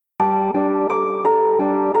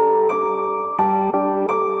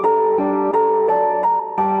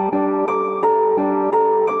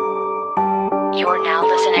You're now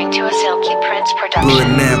listening to a SilkyPrince production.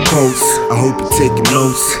 Blowing that quotes, I hope you're taking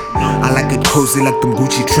notes. I like it cozy like them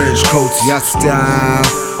Gucci trench coats. Yacht style,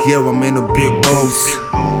 yeah, I'm in a big boat.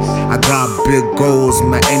 I got big goals,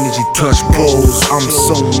 my energy touch poles. I'm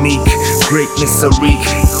so meek, greatness a reek.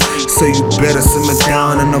 So you better simmer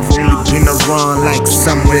down, and I've only been around like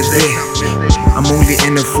somewhere there. I'm only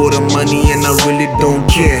in it for the money and I really don't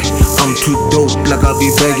care. I'm too dope, like I'll be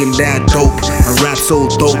begging that dope. I rap so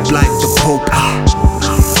dope like the Pope.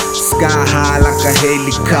 Sky high like a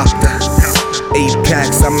helicopter.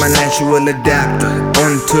 Apex, I'm a natural adapter.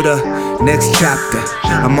 On to the next chapter.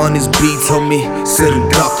 I'm on these beats, homie. Sit and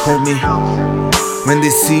duck, homie. When they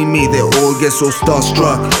see me, they all get so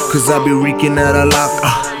starstruck. Cause I be reeking at a lock.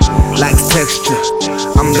 Like texture,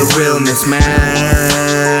 I'm the realness,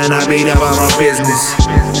 man. I be about my business.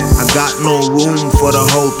 I got no room for the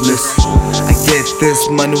hopeless. I get this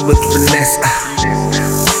money with finesse.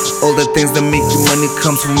 All the things that make you money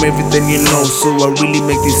comes from everything you know. So I really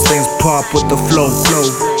make these things pop with the flow.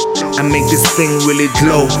 I make this thing really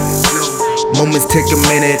glow. Moments take a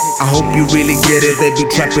minute, I hope you really get it. They be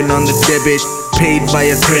trapping on the debit, paid by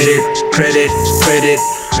a credit.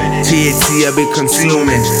 THC I be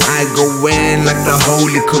consuming, I go in like the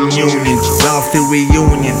Holy Communion. Wealthy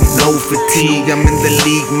reunion, no fatigue, I'm in the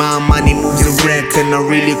league. My money moves erect and I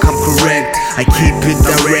really come correct. I keep it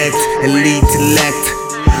direct, elite elect.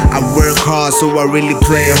 I work hard so I really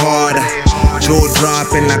play hard. Jaw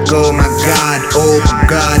dropping like oh my god,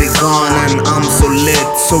 it's gone. And I'm so lit,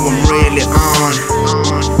 so I'm really on.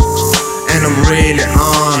 And I'm really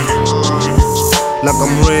on, like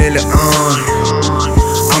I'm really on.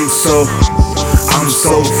 I'm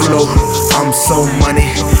so flow, I'm so money,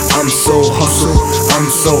 I'm so hustle, I'm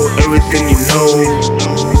so everything you know.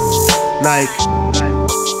 Like,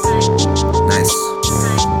 nice.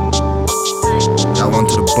 Y'all want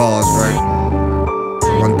to the bars, right? I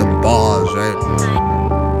want them bars, right?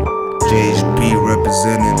 JHP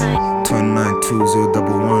representing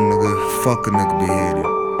 29201, nigga. Fuck a nigga be hated.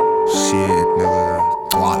 Shit.